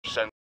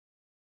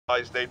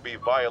they'd be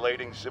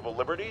violating civil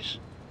liberties?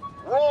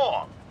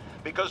 Wrong!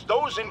 Because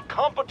those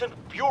incompetent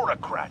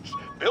bureaucrats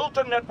built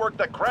a network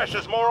that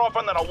crashes more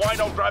often than a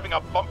wino driving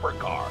a bumper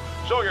car.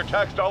 So your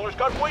tax dollars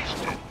got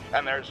wasted,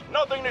 and there's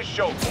nothing to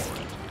show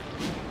for it.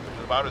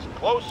 It's about as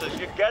close as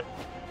you get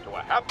to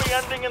a happy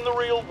ending in the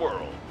real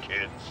world,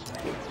 kids.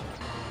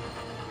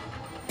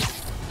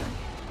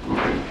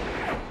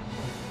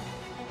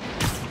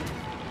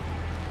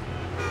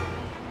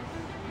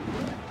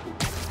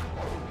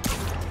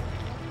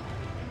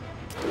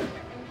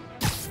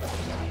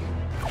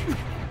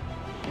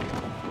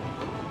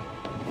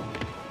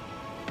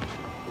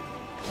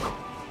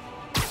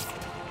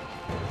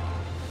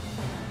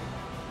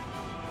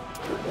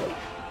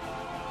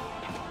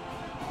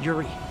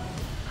 Yuri,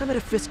 I'm at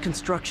a Fisk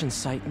construction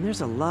site, and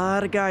there's a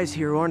lot of guys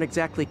here who aren't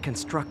exactly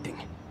constructing.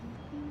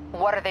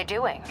 What are they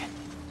doing?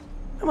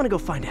 I want to go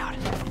find out.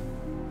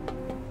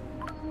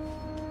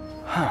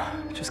 Huh,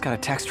 just got a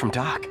text from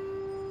Doc.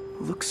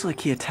 Looks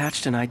like he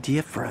attached an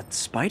idea for a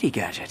Spidey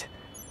gadget.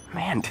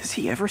 Man, does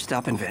he ever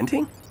stop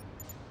inventing?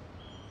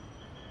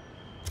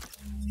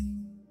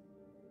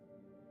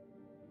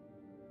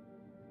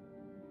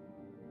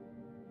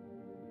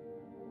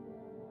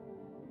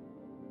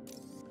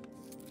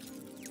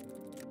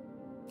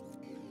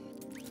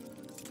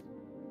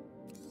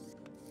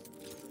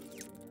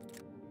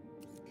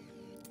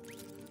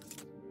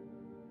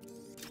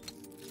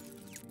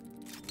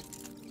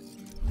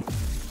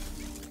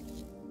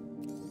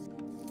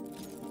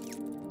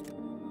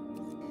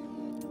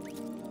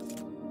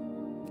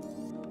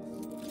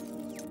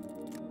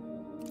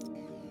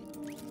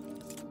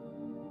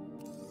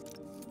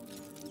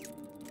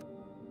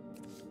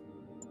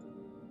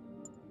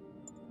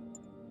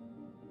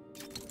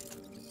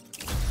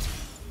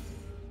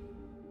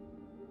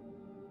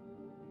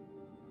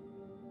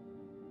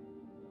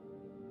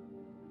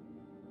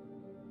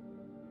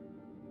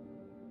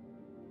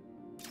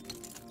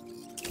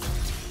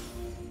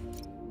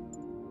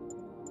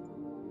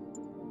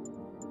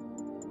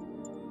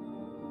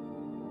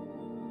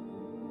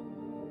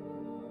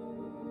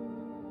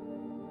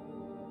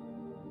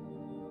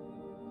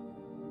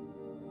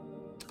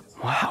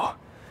 Wow,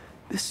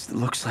 this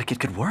looks like it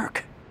could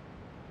work.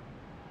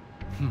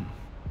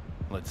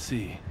 Let's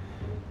see.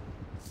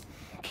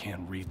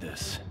 Can't read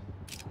this.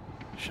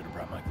 Should have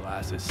brought my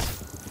glasses.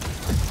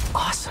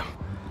 Awesome.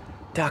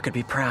 Doc would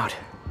be proud.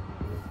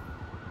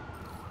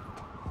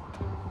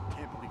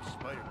 Can't believe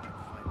Spider-Man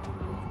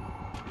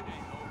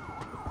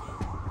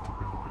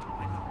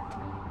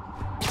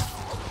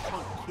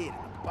Punk kid,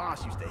 and the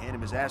boss used to hand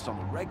him his ass on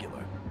the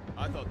regular.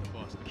 I thought the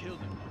boss killed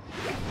him.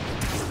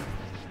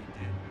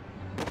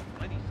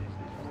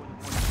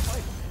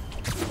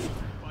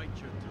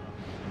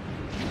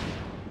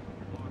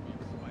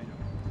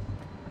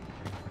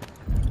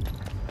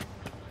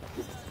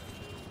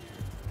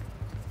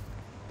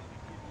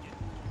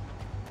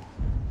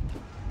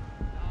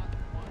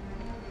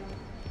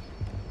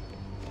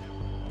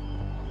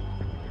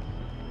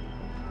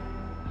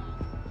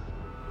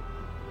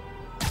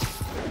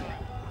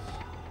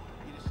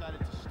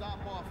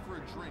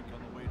 Drink on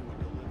the way to a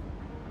delivery.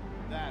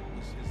 That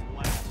was his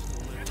last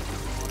delivery. You know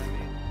what I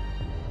mean?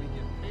 We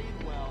get paid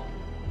well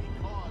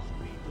because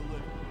we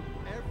deliver.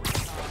 Every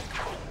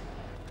time.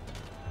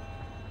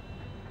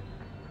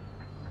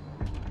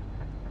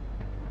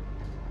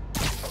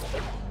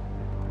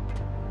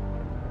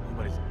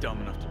 Nobody's dumb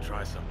enough to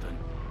try something.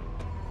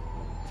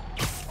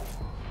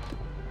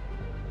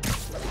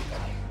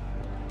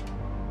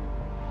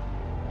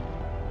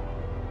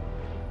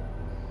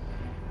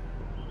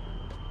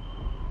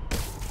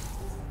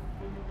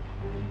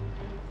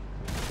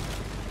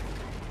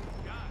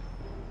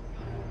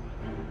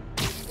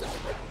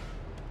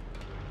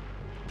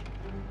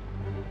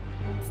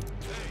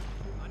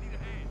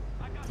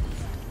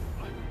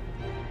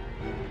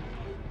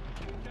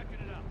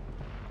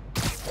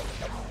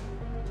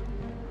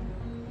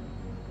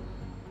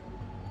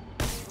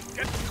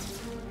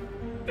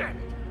 Damn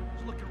it!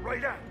 He's looking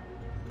right at him.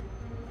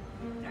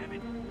 Damn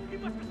it! He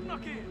must have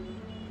snuck in.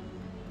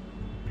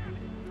 Damn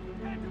it!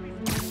 Had to be.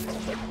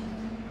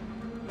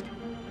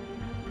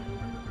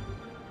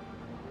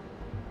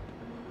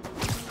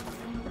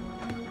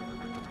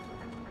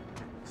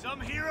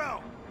 Some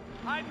hero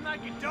hiding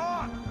like a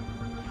dog.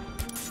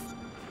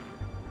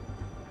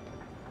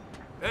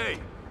 Hey,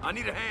 I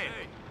need a hand.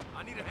 Hey,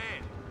 I need a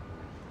hand.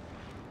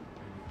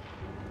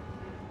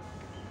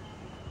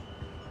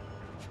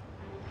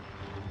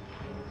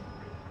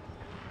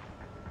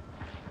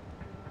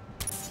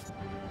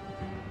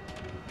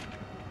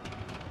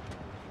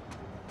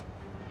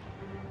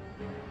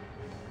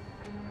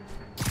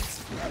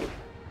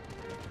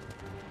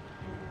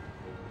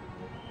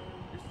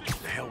 What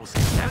the hell was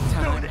that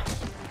time?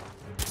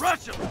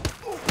 Rush him!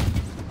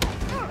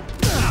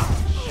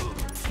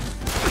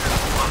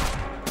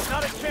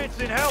 Not a chance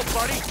in hell,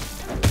 buddy!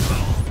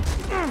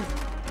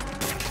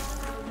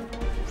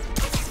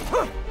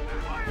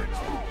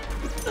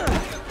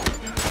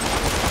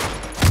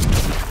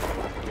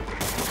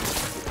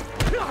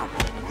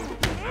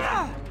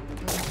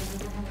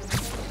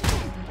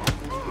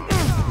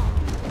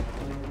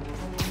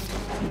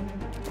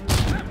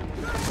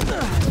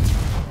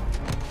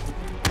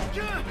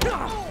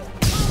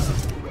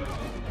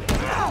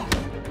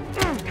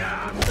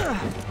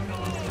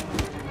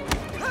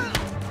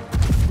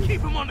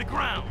 Keep him on the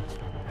ground.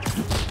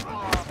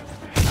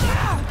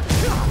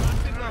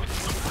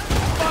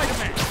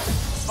 Spider-Man!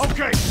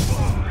 Okay.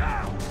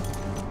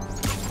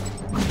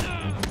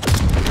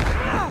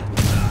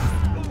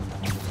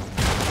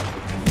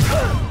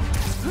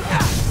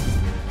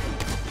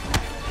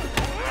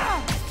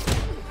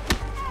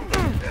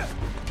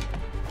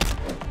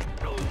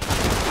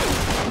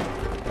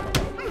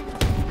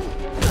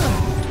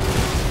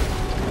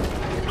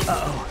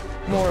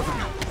 More of them.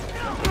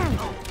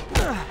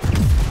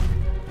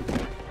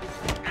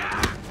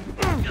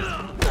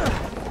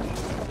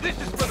 This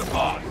is for the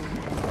boss.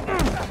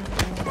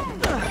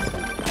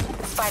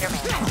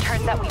 Spider-Man,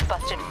 turns out we've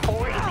busted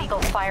 4 illegal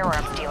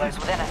firearms dealers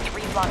within a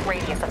 3-block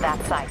radius of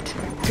that site.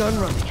 Gun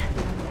running.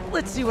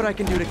 Let's see what I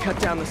can do to cut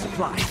down the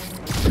supply.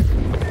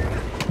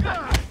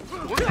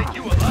 We'll take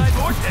you alive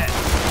or dead.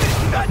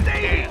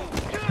 Goddamn!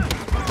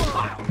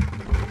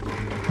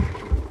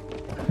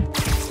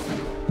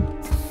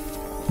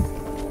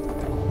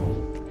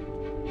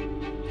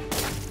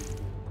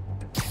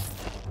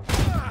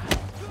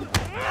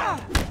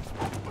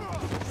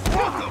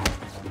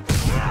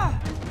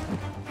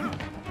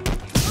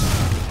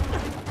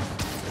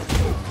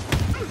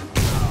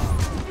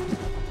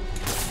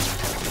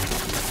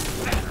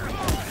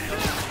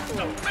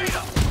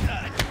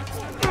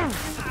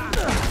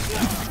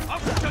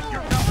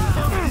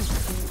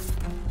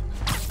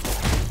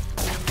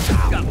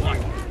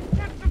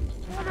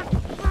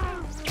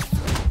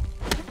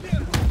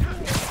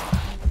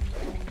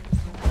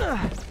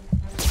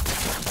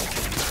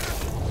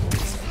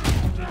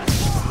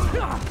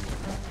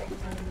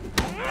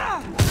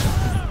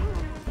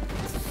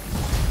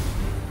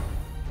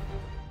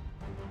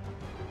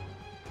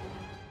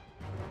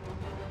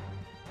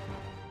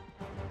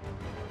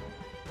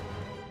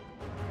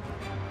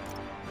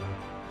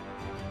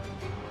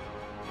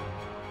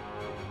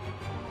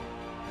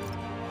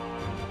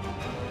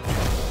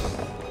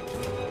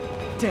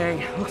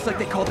 Dang, looks like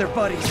they called their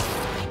buddies.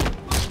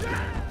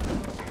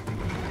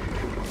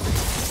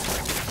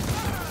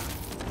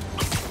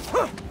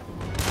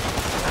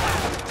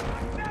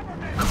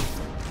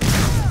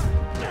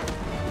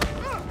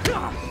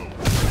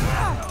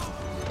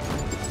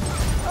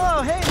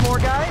 Oh, hey, more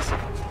guys.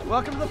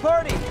 Welcome to the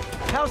party.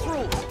 House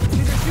rules.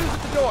 Leave your shoes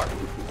at the door.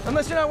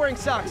 Unless you're not wearing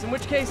socks, in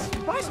which case,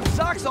 buy some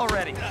socks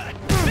already.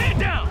 Man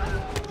down!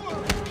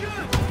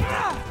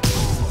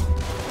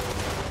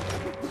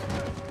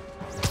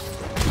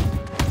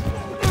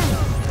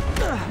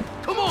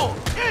 Come on,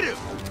 hit him!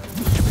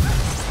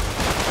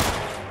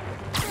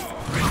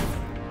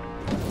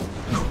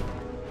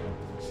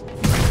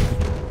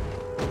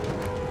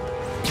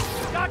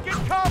 Not get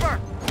cover!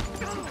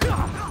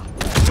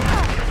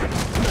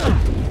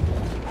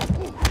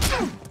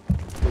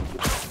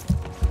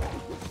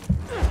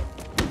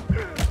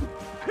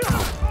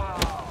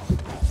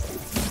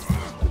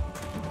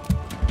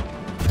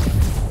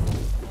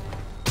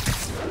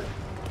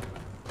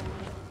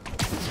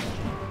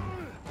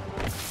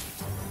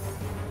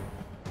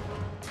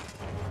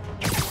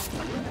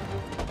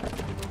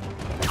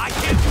 I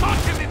can't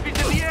touch him if he's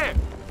in the air!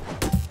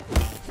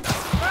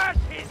 Smash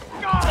his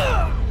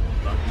skull!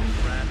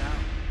 Ran out.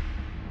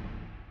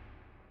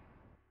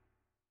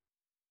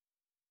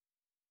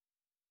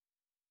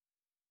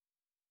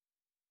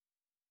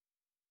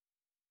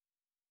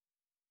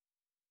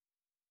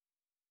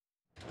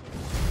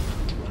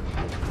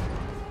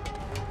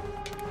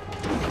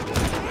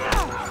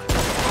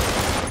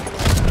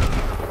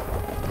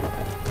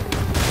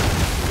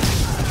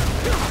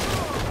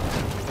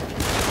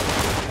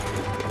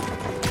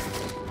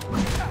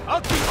 I'll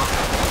keep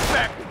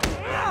back!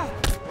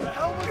 The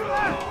hell was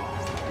that?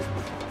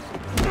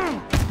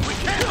 We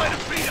can't let him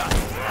beat us!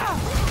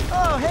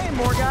 Oh, hey,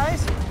 more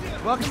guys.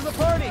 Welcome to the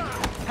party.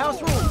 House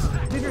rules.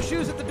 Leave your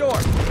shoes at the door.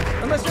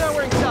 Unless you're not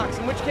wearing socks,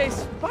 in which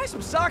case, buy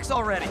some socks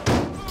already.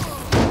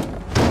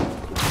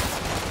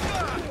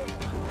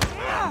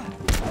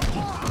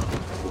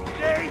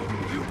 Today,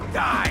 you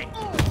die!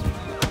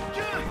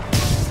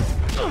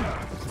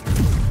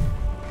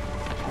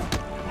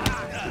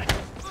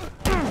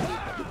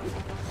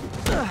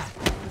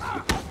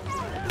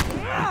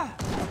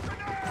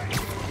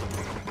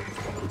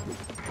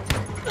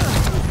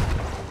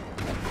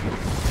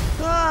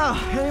 Oh,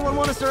 anyone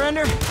want to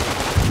surrender?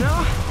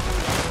 No?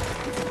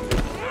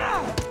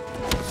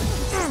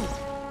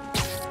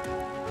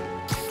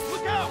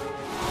 Look out!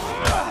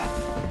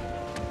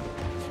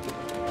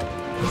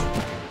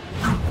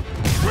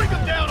 Bring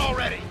him down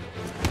already!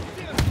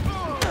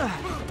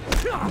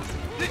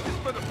 This is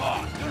for the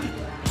boss!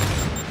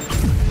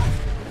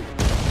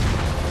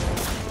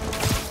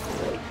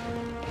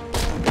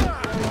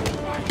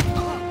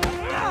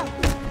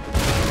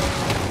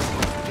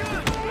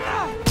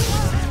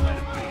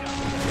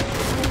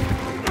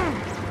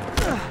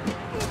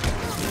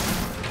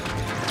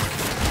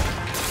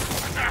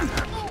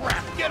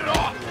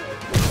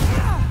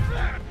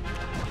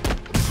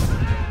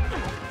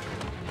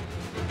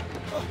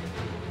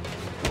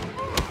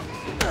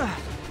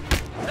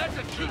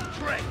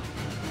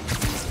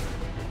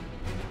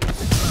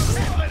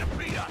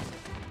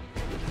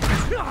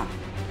 Spread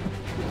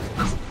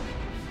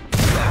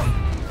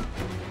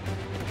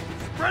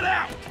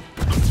out!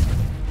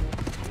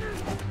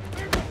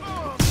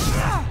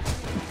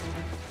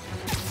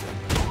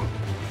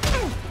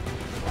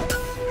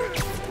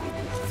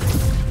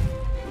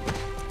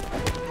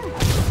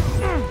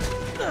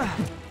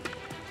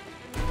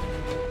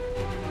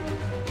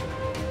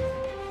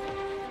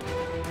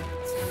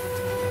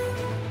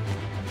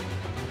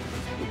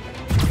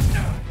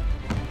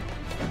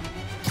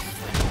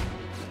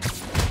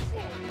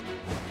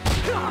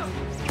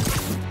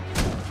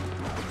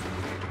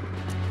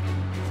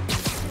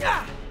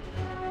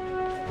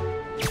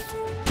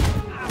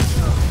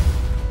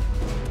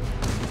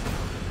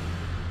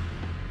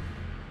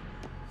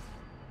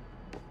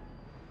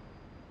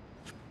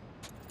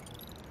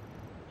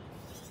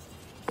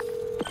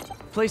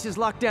 Place is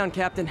locked down,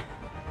 Captain.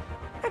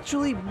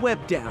 Actually,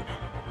 webbed down.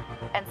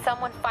 And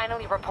someone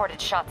finally reported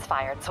shots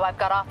fired, so I've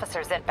got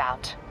officers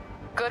inbound.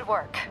 Good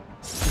work.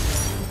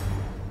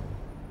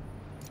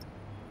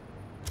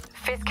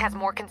 Fisk has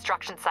more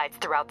construction sites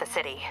throughout the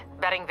city,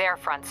 vetting their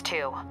fronts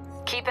too.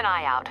 Keep an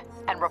eye out,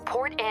 and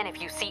report in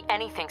if you see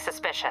anything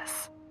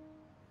suspicious.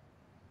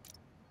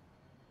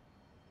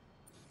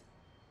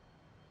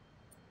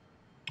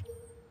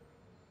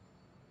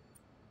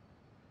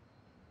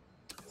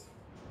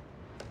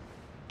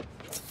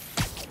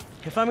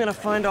 If I'm gonna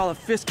find all of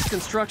Fisk's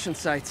construction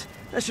sites,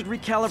 I should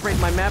recalibrate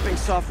my mapping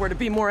software to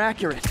be more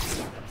accurate.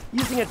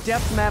 Using a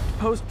depth-mapped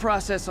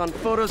post-process on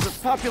photos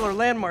of popular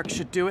landmarks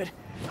should do it,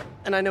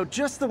 and I know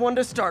just the one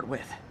to start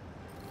with.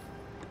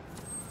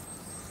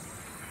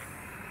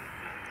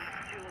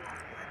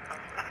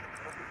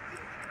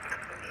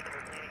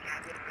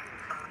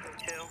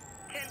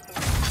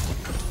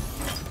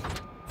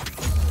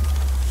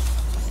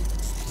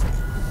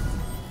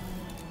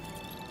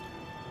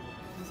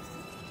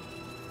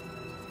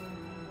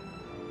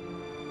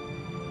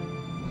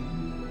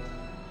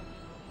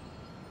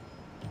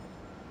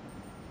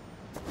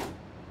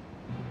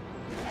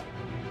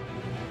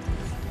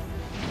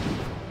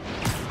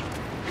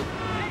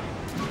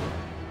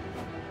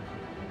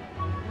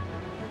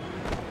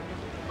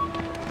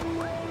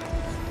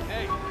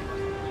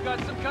 Got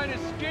some kind of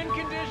skin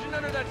condition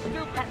under that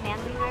stupid... That man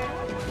we hired?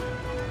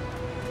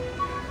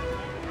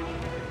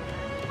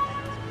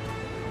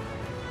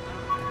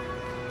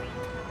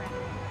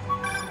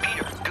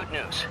 Peter, good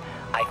news.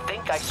 I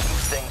think I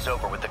smoothed things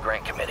over with the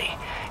grant committee.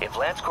 If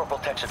Lance Corporal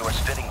Texidor's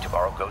fitting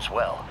tomorrow goes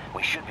well,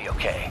 we should be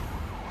okay.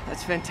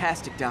 That's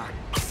fantastic, Doc.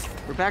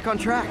 We're back on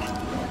track.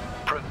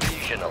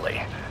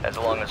 Provisionally, as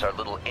long as our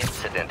little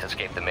incident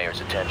escaped the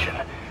mayor's attention.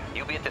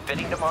 You'll be at the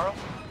fitting tomorrow?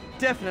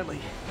 Definitely.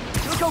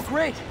 It'll go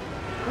great.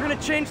 We're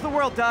gonna change the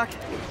world, Doc.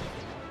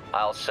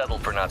 I'll settle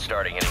for not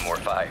starting any more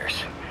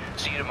fires.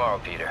 See you tomorrow,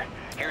 Peter.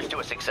 Here's to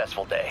a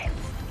successful day.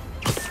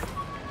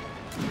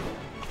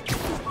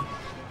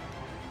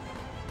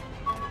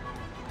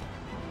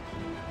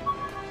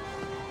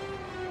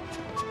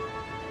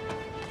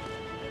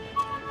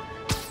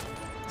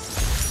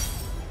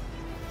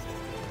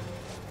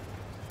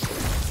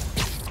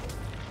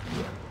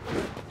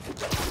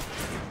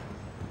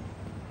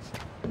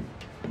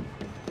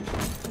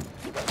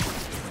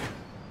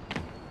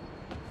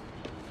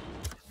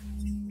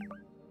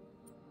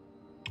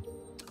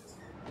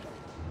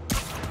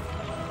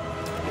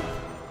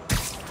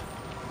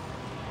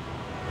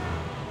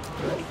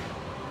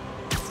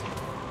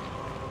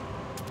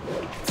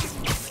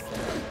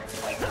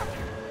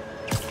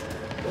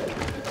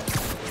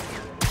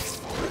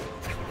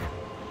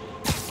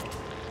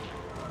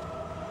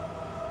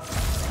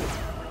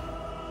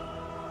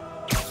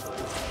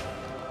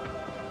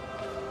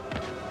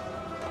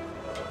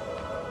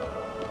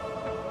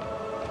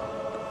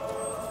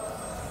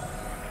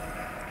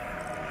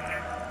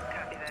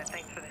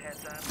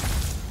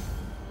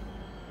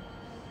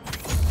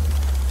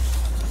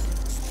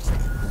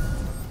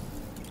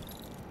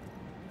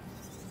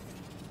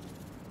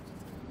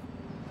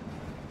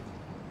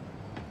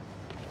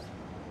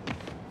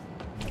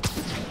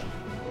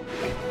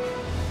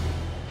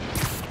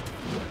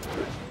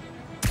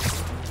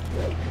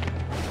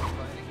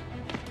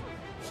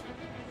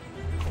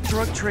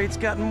 Drug trade's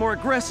gotten more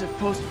aggressive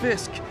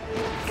post-Fisk.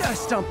 Gotta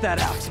stomp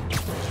that out.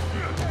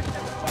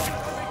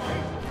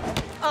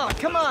 Oh,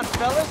 come on,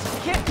 fellas.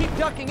 You can't keep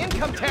ducking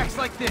income tax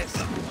like this.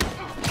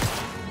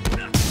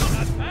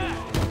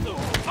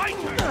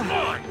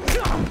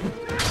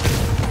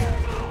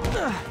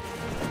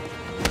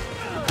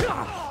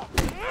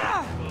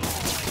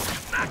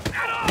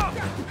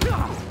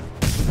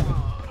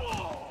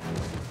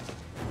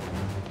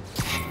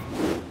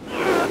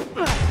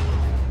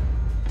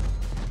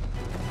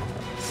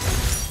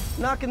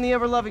 Knocking the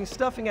ever-loving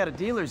stuffing out of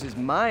dealers is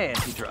my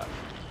anti-drug.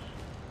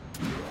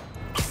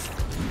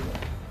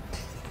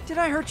 Did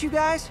I hurt you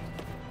guys?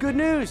 Good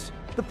news.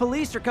 The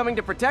police are coming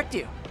to protect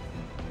you.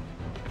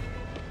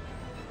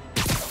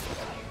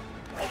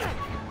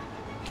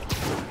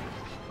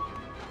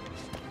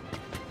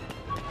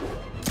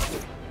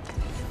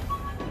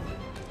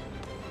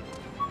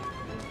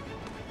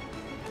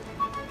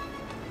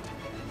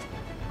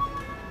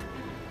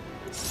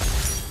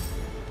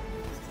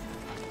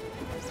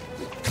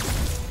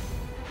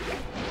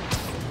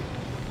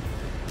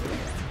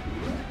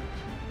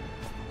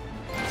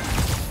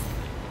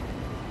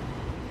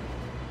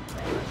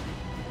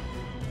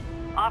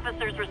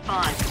 Officers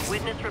respond.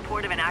 Witness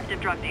report of an active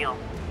drug deal.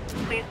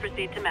 Please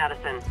proceed to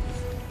Madison.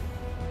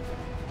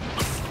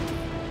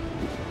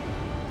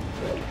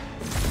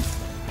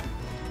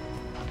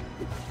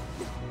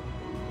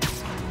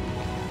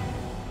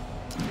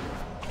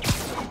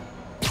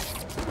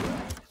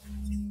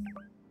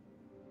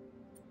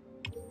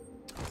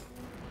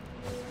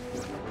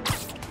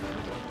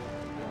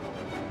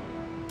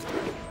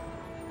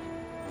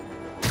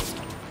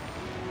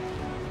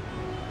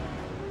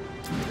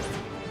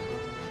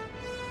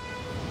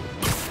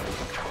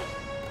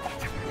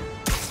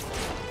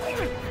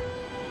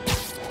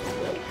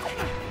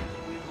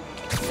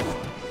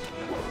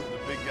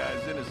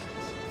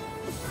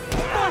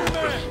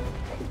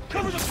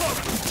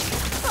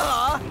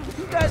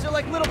 You guys are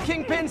like little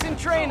kingpins in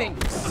training.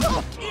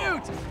 So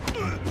cute!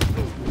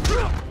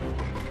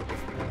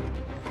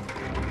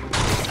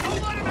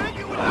 Don't let him hit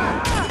you with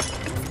that!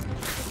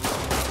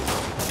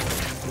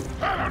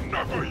 Had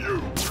enough of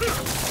you!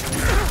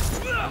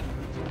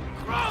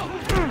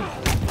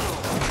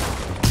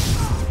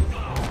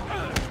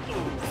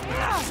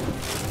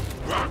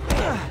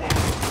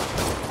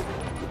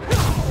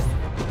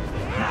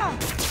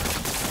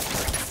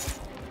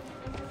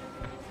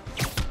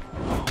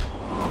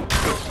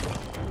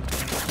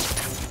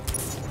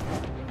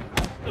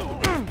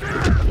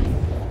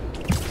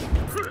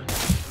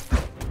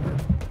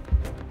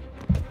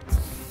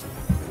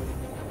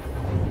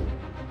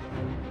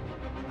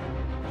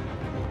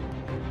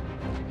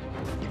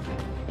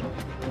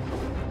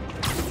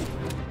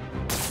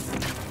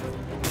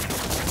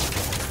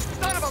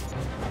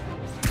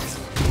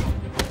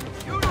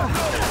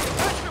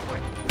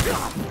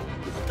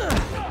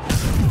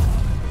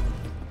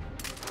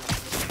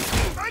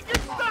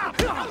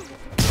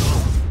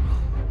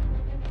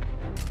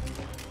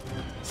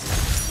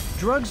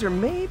 Drugs are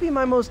maybe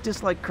my most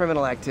disliked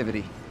criminal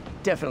activity.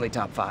 Definitely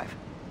top 5.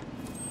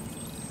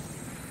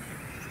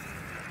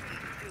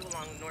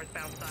 Along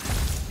northbound side.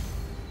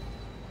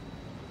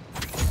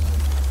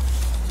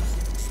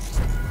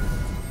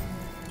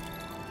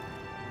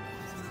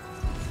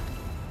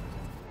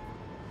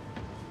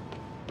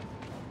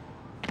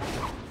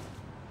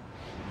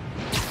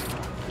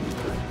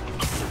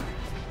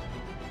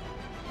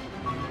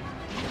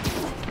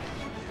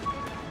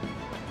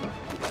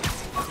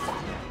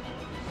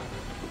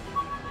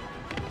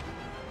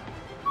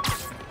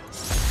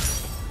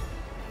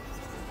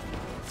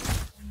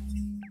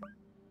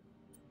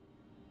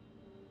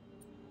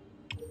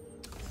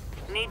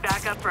 Need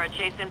backup for a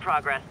chase in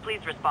progress.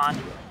 Please respond.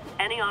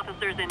 Any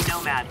officers in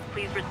Nomad,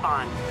 please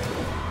respond.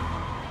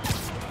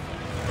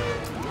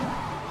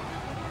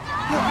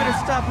 You better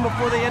stop them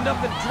before they end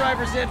up in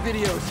driver's ed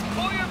videos.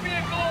 Pull your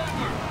vehicle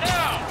over,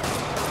 now!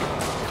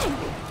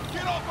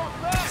 Get off our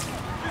back!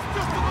 It's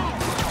just a little...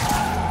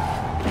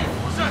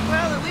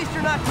 Well, at least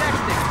you're not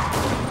texting.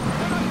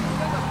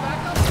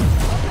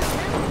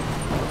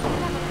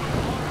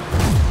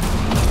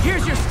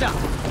 Here's your stuff.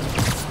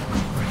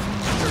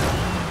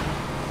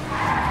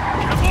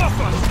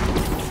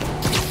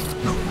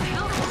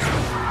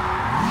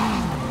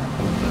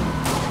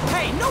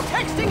 Hey, no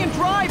texting and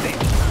driving!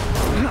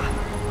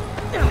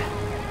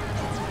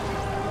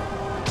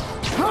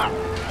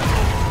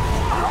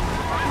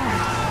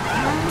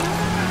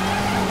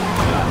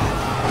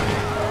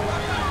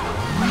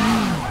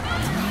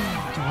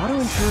 Do auto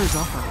insurers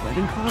offer a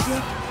wedding clause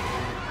yet?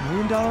 $1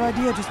 million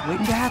idea just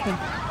waiting to happen.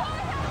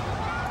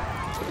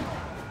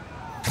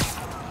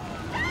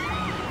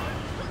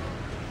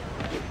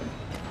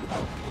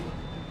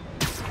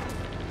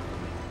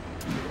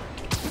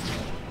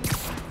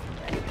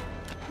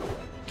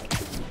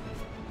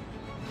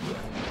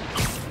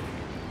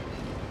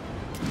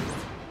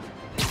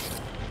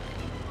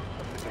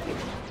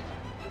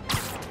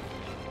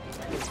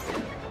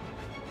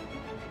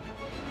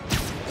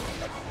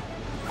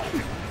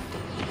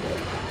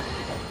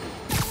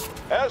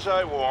 As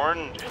I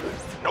warned,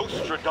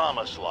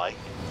 Nostradamus-like,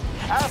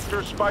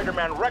 after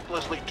Spider-Man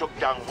recklessly took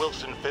down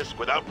Wilson Fisk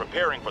without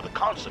preparing for the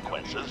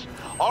consequences,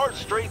 our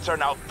streets are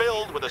now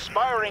filled with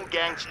aspiring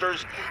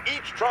gangsters,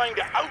 each trying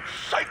to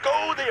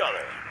out-psycho the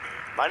other.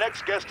 My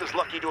next guest is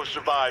lucky to have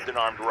survived an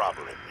armed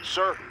robbery.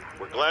 Sir,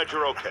 we're glad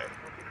you're okay.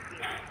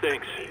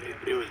 Thanks.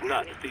 It was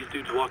nuts. These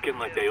dudes walk in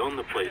like they own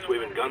the place,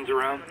 waving guns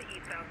around.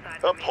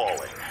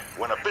 Appalling.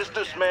 When a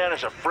businessman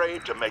is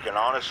afraid to make an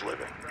honest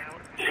living.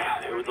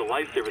 Yeah, it was a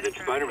lifesaver that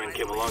Spider-Man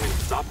came along and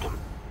stopped him.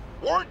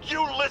 Weren't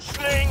you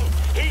listening?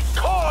 He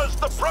caused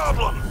the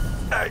problem!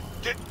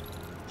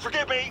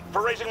 Forgive me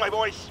for raising my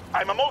voice.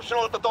 I'm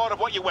emotional at the thought of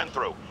what you went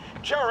through.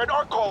 Jared,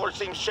 our caller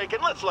seems shaken.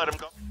 Let's let him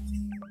go.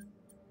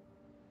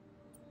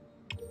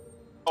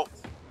 Oh.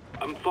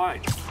 I'm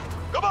fine.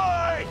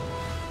 Goodbye!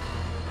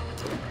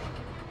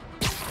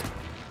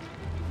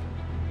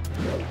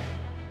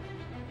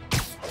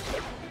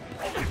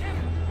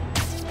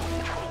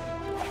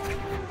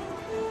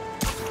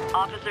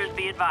 Officers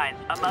be advised,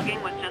 a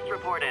mugging was just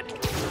reported.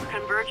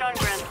 Converge on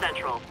Grand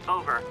Central.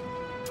 Over.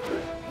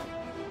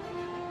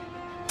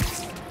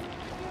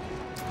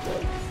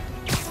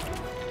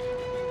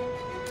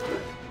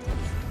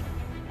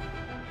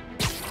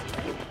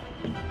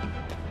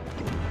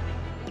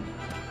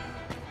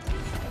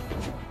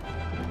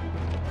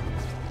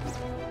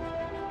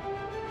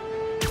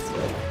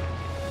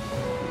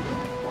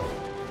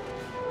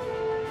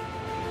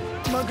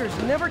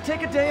 buggers never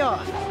take a day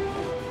off.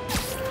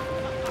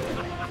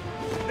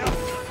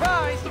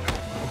 Surprise!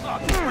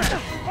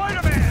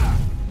 Spider-Man!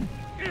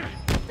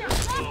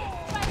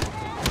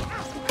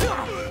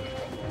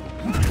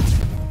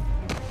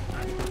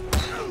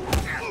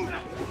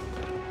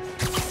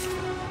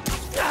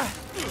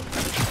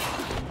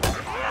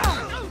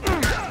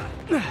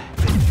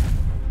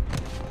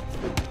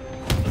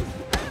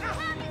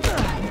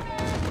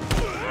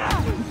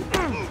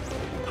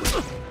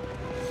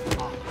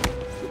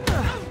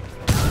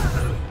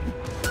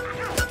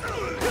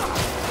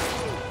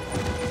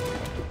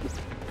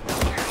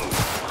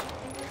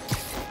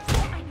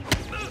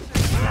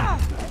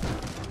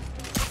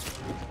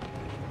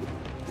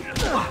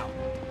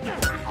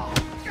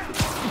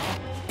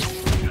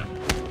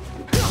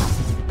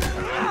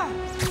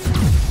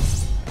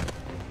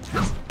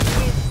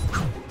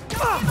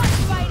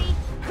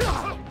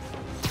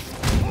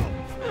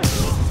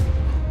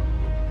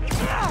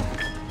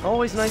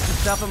 Always nice to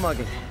stop a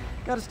mugging.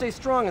 Gotta stay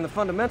strong in the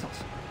fundamentals.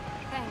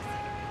 Thanks.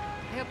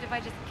 I hoped if I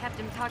just kept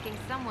him talking,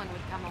 someone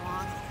would come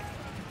along.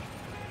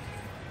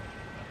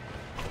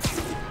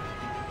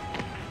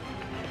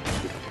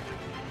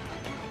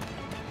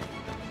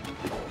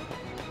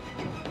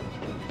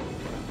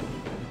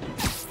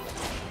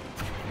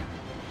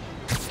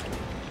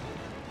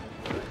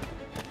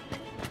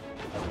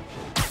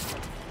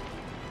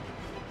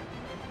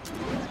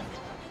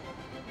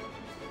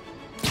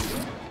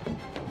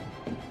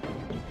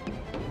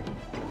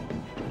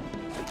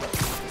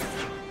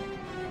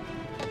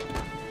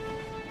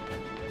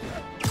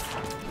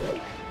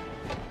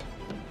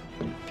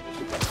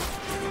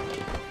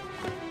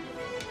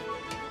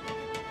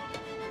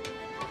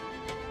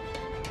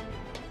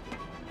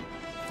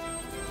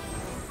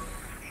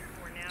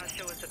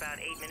 About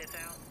 8 minutes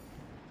out.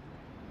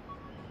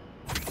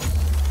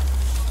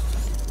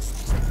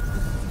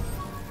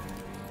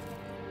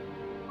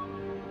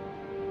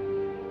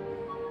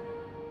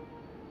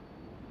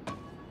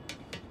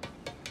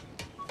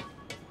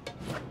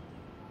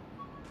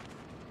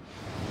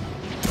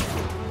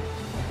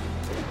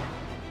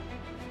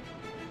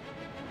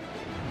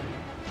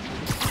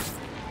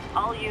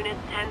 All units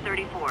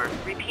 1034.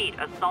 Repeat,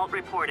 assault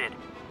reported.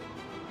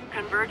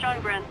 Converge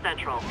on Grand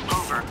Central.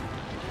 Over.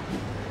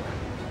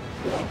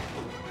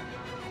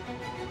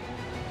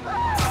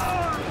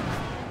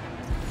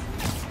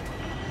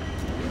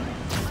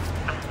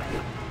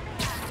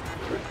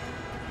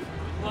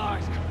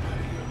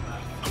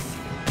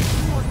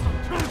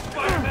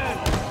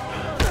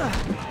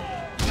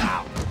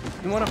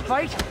 You wanna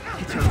fight?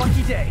 It's your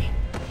lucky day.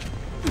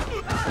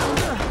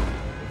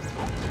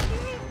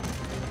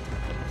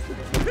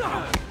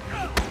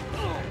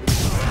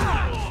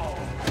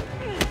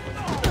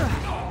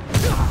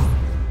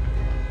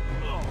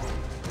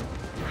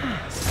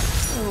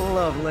 I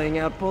love laying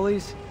out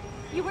bullies.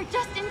 You were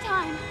just in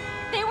time.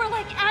 They were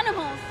like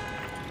animals.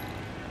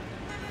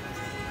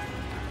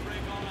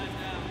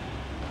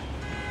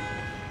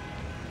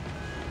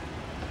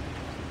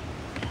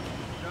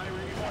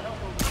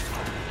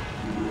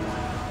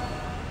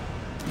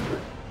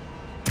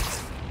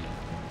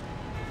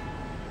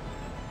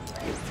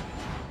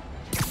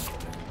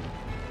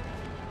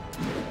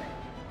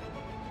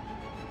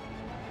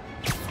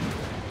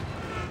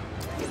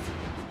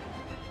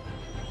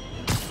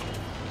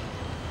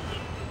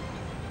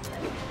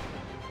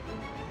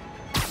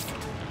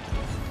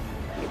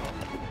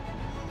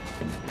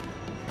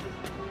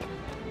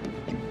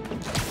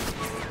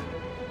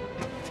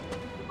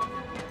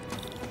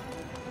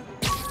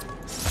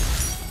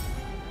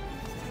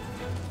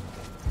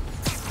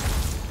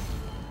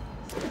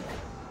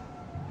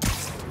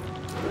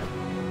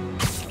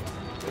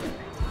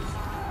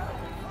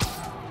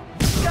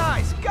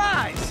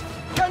 Guys!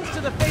 Guns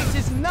to the face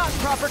is not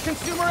proper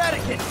consumer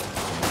etiquette!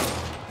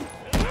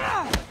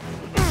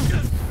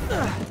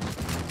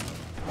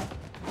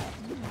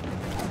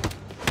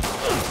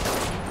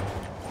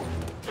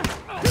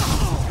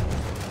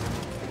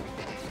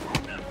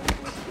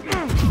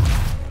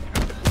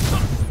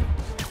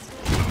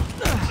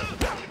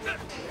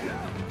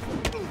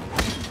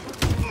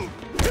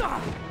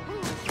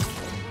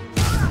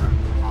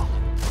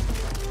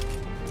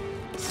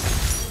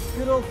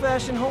 Good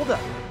old-fashioned holdup.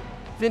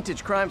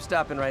 Vintage crime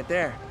stopping right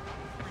there.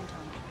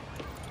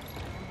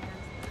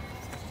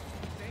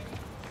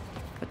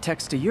 A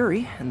text to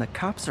Yuri, and the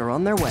cops are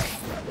on their way.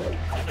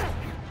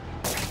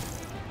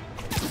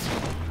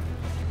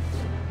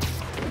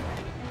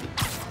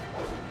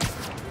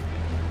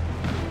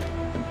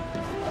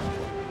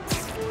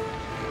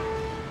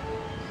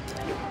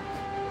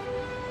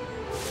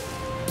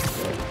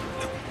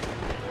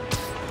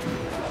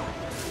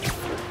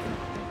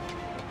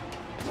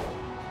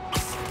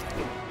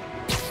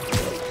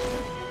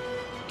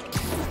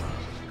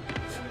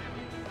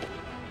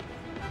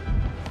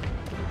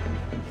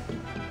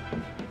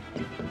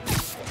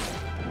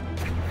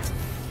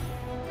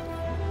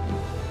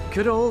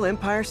 Good old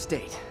Empire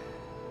State.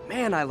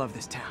 Man, I love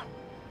this town.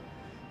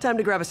 Time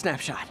to grab a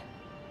snapshot.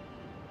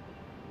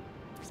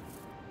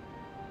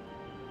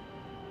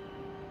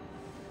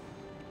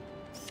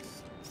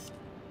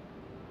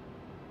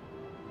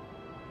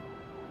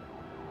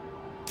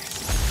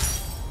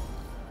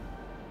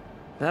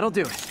 That'll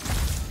do it.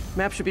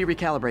 Map should be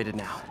recalibrated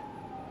now.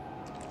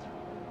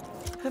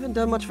 Haven't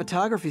done much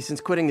photography since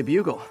quitting the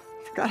Bugle.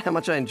 Forgot how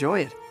much I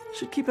enjoy it.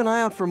 Should keep an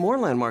eye out for more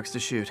landmarks to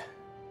shoot.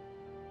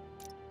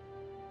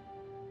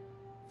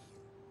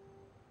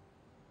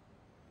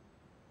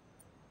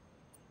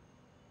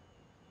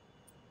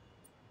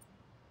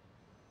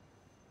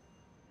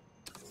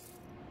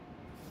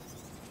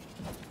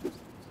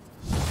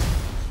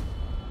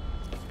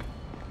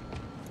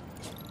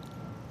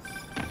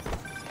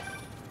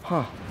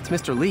 Huh, it's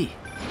Mr. Lee.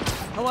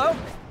 Hello?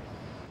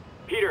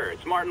 Peter,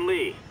 it's Martin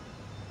Lee.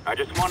 I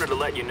just wanted to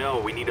let you know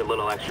we need a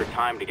little extra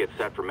time to get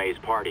set for May's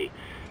party.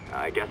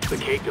 I guess the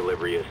cake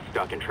delivery is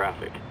stuck in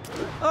traffic.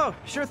 Oh,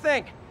 sure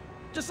thing.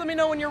 Just let me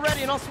know when you're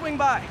ready and I'll swing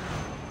by.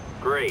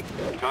 Great.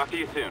 Talk to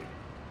you soon.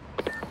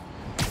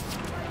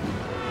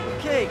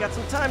 Okay, got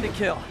some time to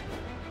kill.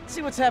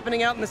 See what's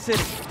happening out in the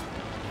city.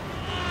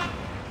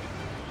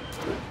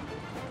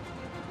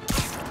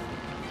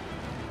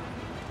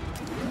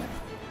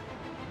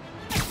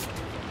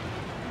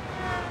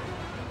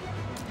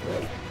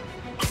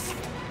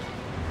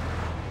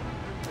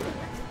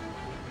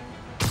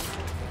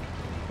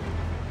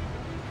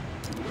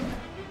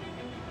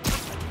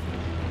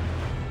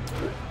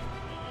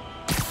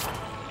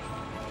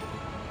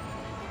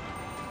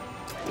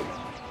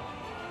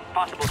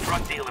 Possible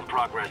drug deal in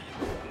progress.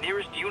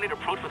 Nearest unit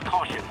approach with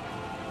caution.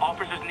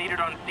 Officers needed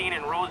on scene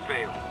in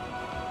Roseville.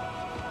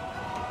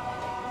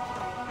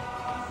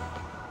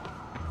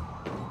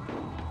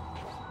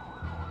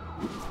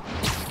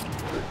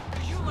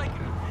 Did you like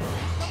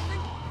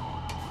something?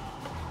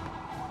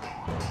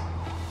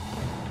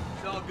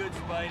 It's all good,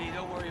 Spidey.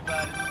 Don't worry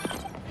about it.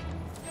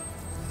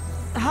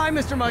 Hi,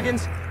 Mr.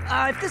 Muggins.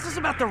 If this is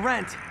about the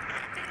rent...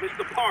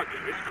 Mr. Parker,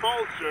 this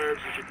call serves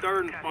as your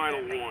third and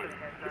final warning.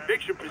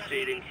 Eviction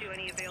proceedings.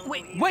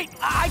 Wait!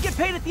 I get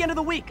paid at the end of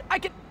the week. I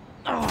get...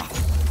 Ugh.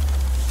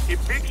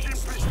 Eviction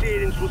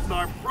proceedings will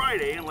start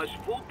Friday unless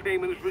full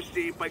payment is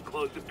received by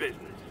close of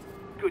business.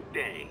 Good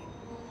day.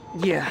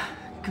 Yeah,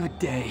 good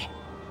day.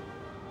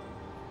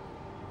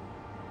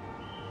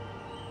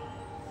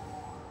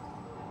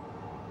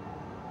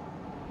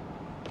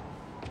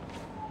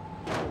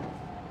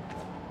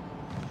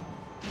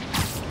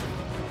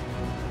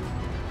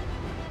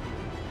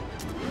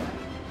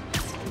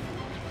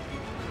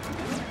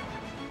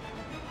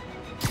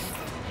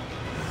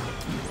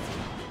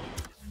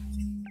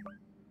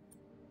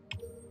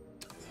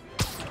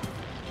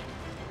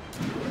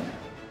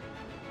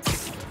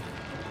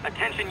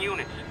 Attention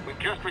units, we've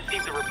just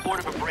received a report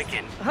of a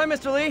break-in. Hi,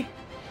 Mr. Lee.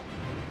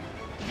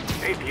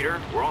 Hey,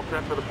 Peter, we're all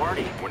set for the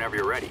party whenever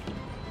you're ready.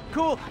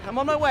 Cool, I'm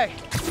on my way.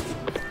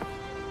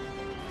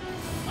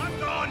 I'm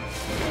gone!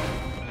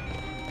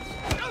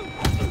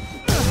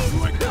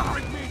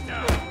 Bring me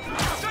down!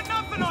 Got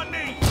nothing on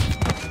me!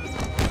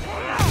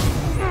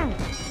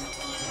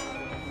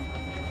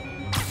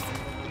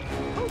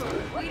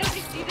 Why don't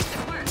you see this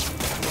at work?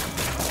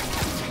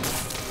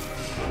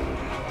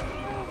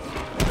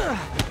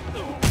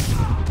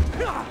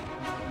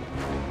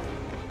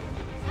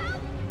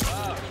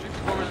 Wow, street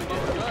performers are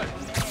getting good.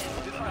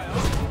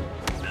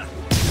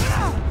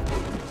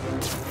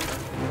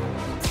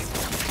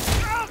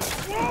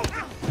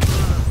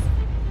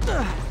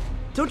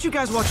 Don't you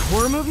guys watch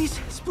horror movies?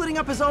 Splitting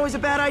up is always a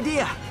bad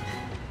idea.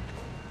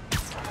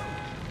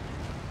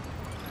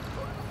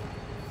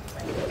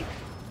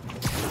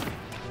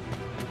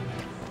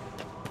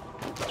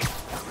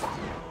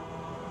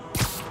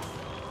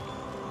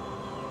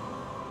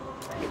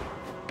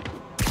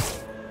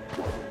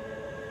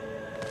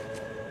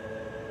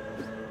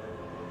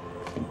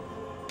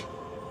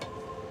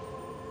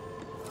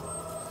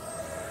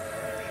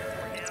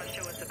 Now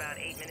show us about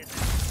 8 minutes.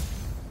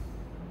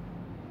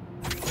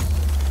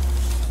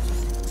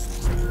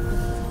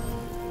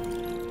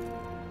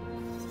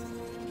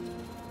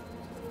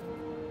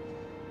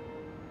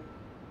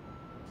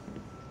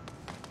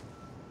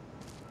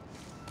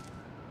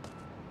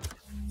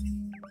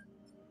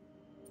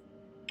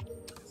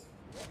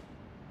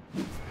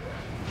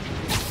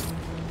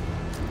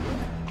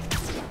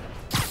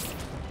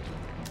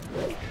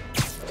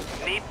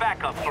 Need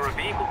backup for a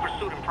vehicle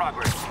pursuit in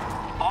progress.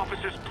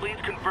 Officers, please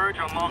converge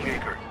on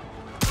Longacre.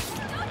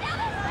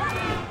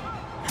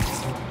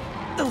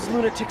 Those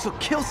lunatics will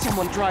kill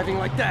someone driving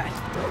like that.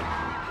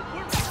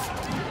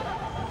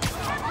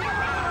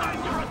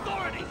 Your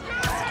authorities!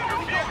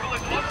 Your vehicle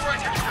is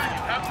unregistered.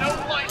 You have no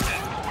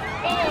license.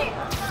 Pull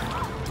over!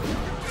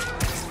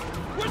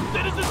 We're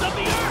citizens of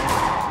the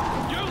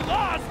Earth! Your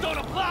laws don't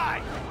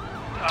apply!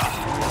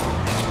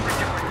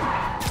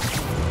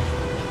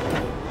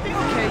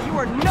 Okay, you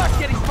are not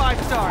getting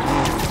 5 stars.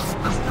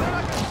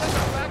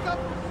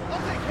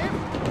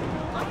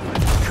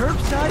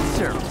 Curbside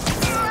service.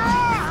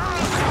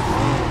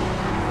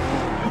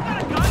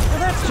 Well,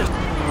 that's just...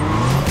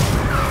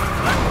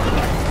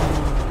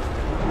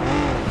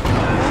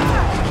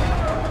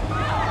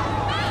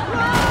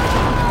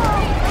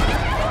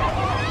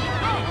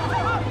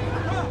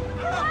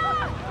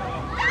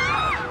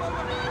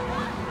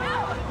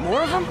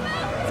 More of them?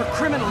 For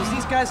criminals,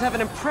 these guys guys have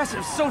an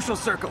impressive social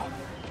circle.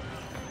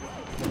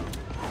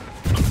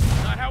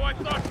 Not how I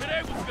thought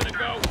today was gonna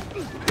go.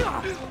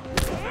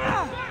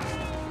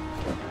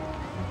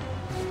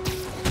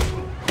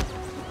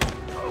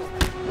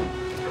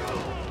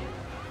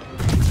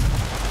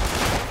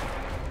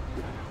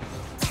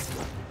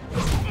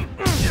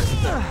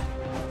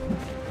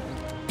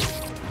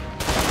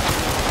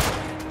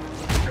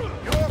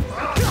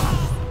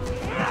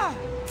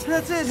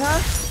 That's it,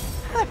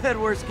 huh? I've had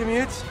worse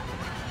commutes.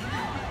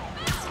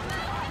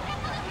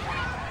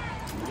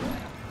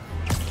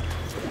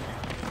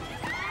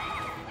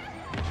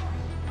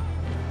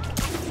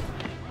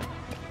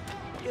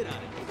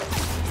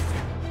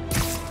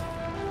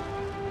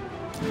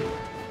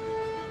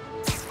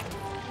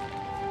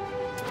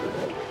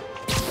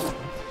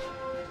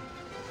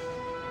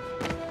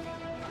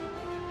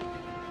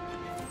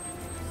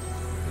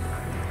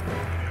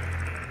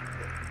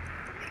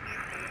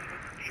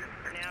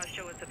 Now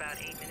show us about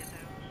 8 minutes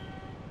out.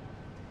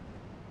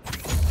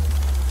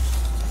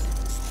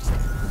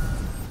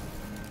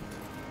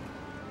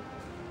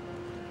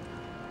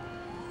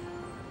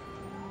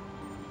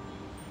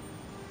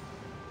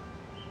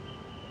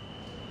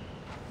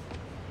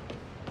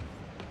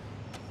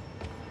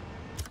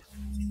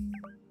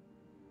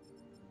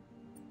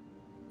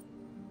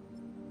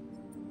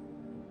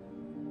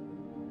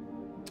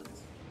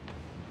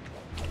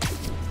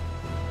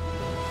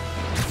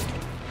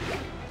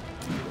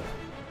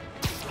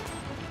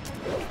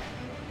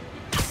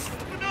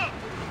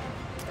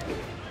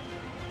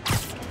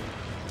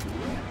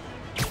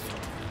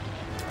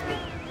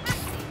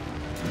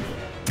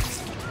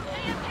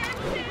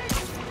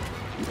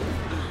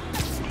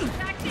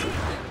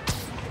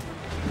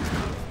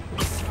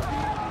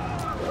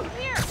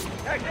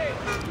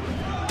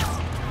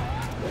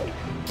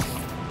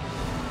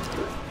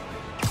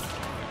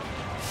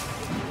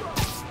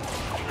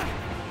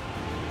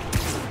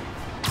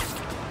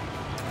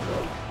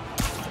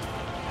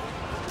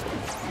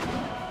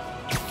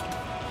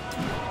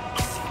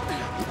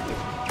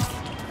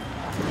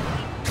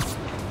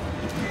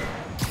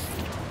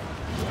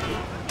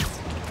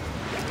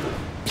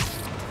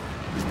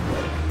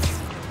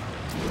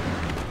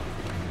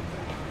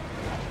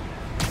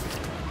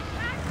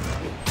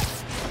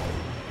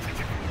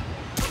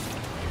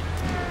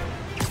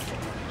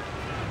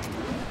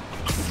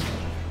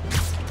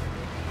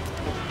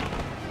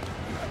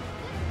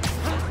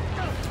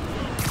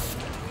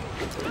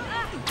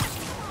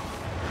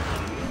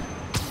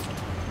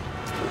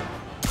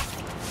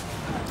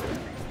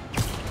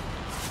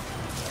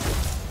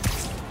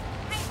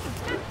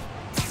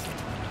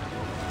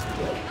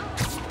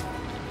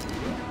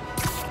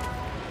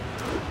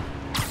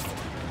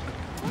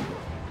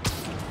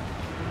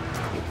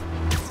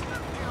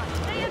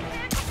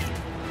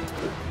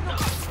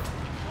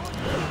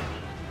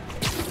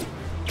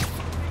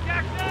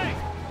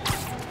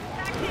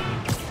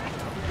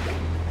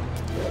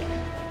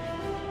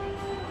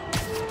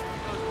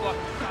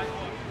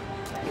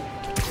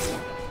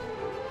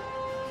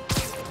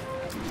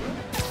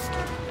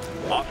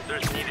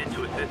 Officers needed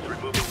to assist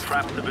removing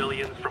trapped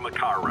civilians from a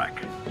car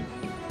wreck.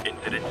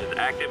 Incident is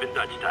active in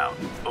Dutchtown.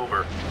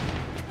 Over.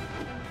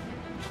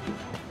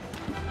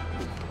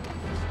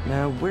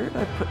 Now, where'd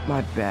I put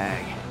my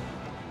bag?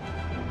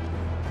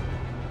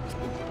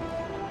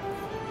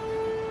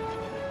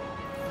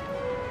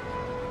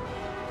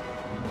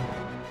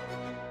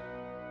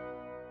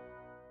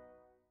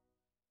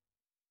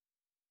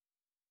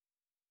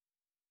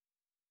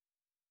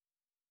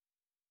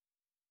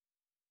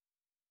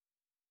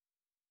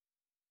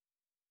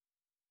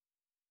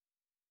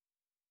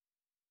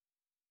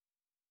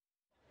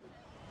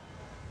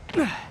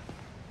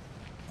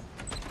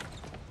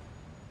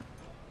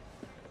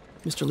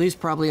 Mr. Lee's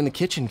probably in the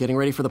kitchen getting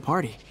ready for the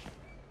party.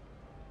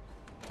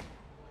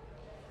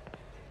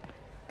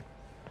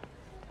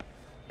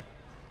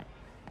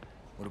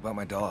 What about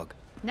my dog?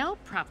 No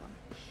problem.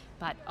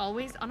 But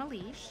always on a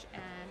leash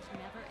and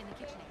never in the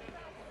kitchen again.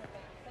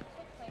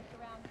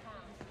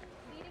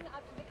 Leading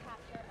up to the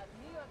capture of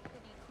New York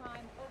City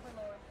crime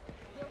overlord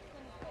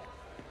Wilson Fisk.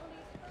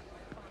 Police first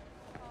responded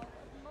to calls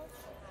of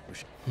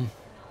multiple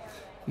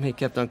May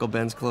kept Uncle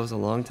Ben's clothes a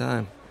long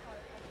time.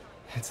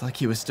 It's like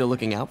he was still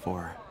looking out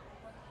for her.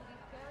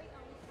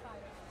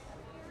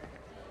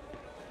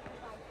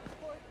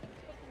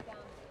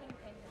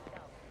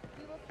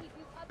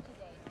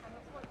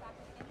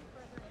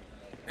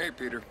 Hey,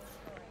 Peter.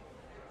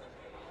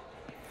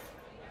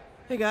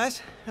 Hey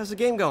guys, how's the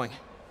game going?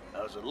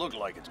 How's it look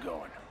like it's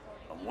going?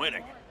 I'm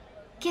winning.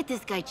 Get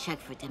this guy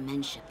checked for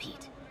dementia,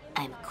 Pete.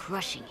 I'm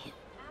crushing him.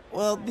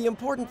 Well, the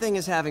important thing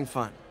is having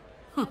fun.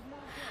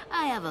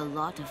 I have a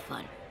lot of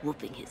fun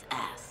whooping his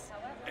ass.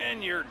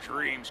 And your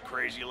dreams,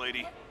 crazy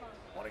lady.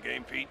 Want a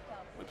game, Pete?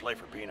 We play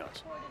for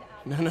peanuts.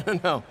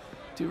 No.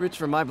 Too rich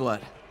for my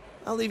blood.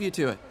 I'll leave you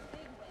to it.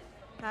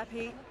 Hi,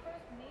 Pete.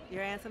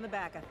 Your aunt's in the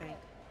back, I think.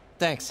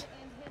 Thanks.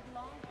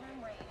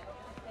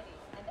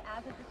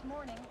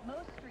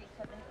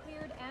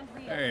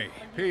 Hey,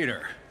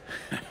 Peter.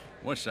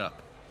 What's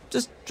up?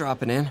 Just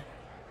dropping in.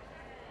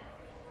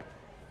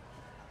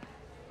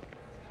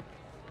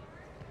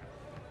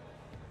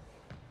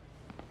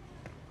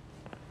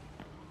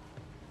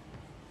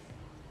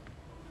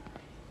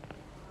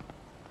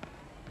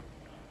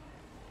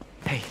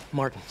 Hey,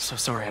 Martin, so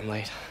sorry I'm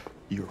late.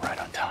 You were right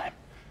on time.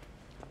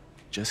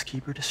 Just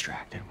keep her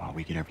distracted while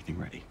we get everything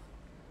ready.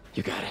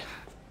 You got it.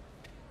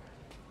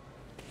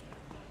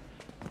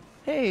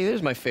 Hey,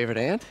 there's my favorite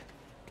aunt.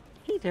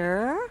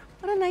 Peter,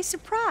 what a nice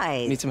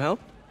surprise. Need some help?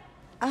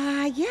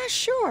 Yeah,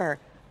 sure.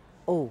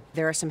 Oh,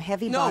 there are some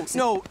heavy boxes.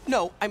 No.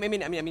 I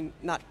mean,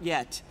 not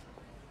yet.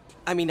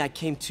 I mean, I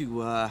came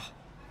to, I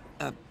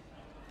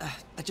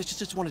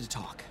just wanted to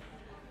talk.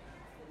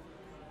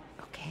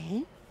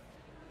 Okay.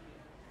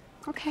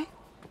 Okay.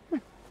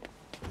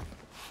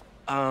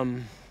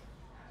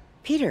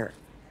 Peter,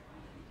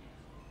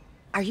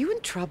 are you in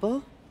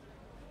trouble?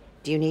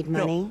 Do you need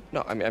money?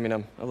 No, I mean,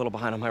 I'm a little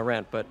behind on my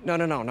rent, but no,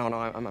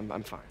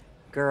 I'm fine.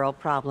 Girl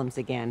problems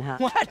again, huh?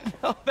 What?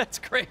 No, that's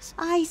crazy.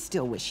 I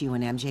still wish you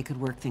and MJ could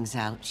work things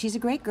out. She's a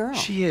great girl.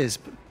 She is,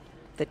 but...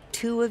 The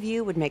two of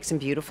you would make some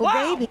beautiful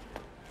baby.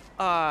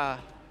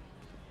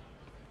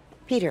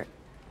 Peter.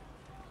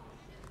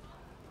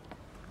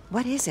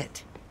 What is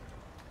it?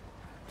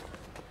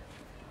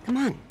 Come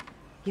on.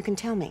 You can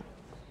tell me.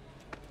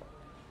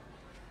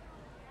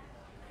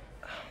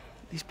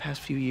 These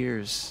past few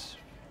years,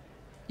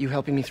 you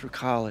helping me through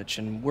college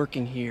and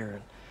working here,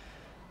 and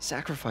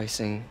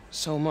sacrificing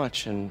so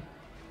much and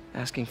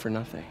asking for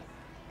nothing.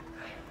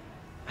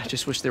 I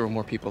just wish there were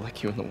more people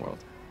like you in the world.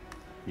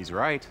 He's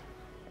right.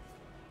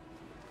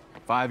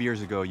 5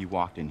 years ago, you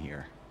walked in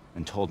here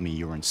and told me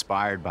you were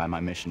inspired by my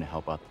mission to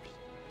help others.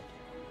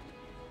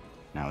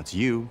 Now it's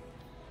you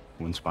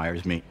who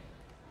inspires me.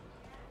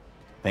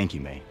 Thank you,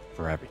 May,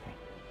 for everything.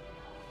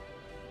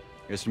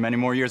 Here's to many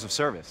more years of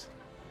service.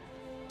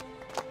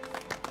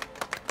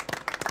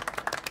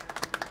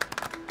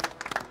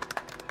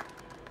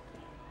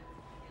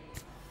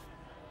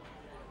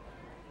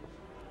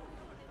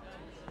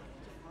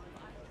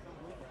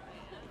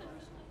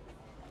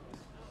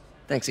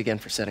 Thanks again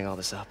for setting all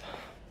this up.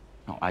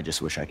 Oh, I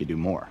just wish I could do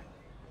more.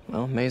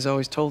 Well, May's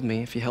always told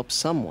me if you help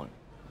someone,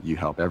 you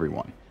help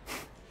everyone.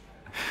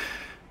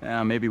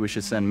 Maybe we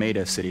should send May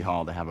to City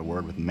Hall to have a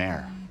word with the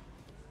mayor.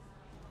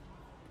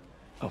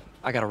 Oh,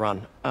 I gotta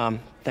run.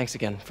 Thanks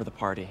again for the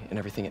party and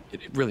everything. It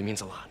really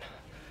means a lot.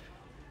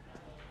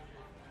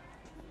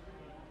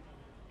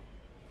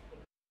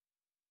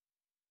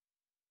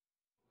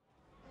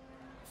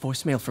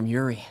 Voicemail from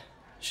Yuri.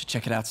 Should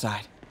check it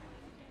outside.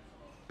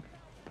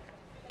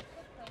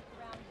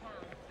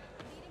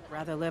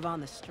 Rather live on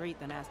the street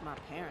than ask my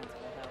parents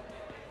for help.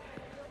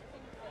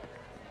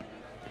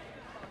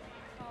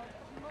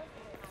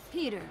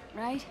 Peter,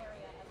 right?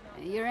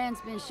 Your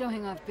aunt's been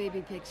showing off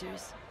baby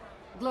pictures.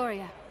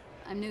 Gloria,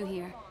 I'm new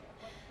here.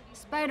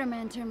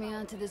 Spider-Man turned me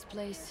on to this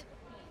place.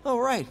 Oh,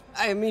 right.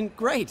 I mean,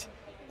 great.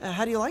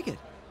 How do you like it?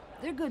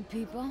 They're good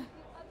people.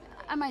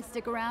 I might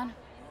stick around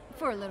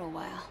for a little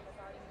while.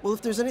 Well,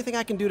 if there's anything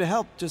I can do to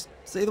help, just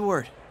say the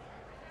word.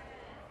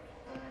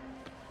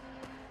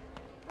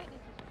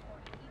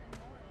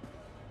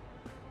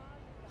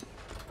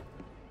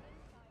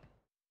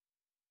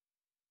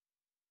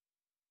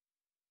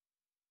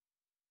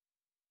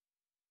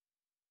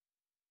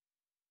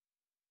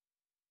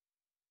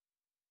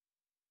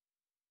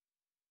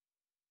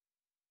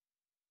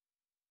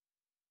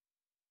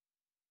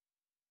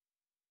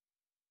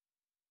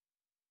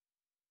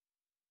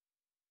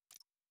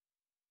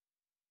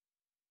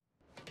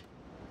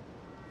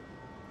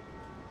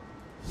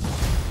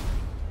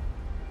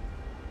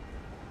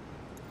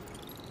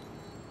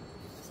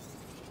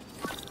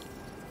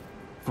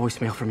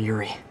 Voicemail from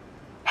Yuri.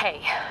 Hey,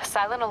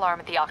 silent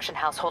alarm at the auction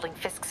house holding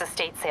Fisk's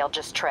estate sale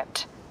just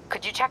tripped.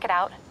 Could you check it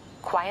out?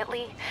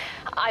 Quietly?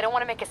 I don't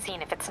want to make a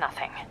scene if it's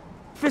nothing.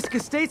 Fisk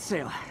estate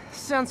sale.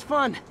 Sounds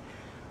fun.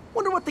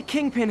 Wonder what the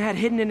Kingpin had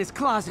hidden in his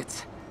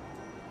closets.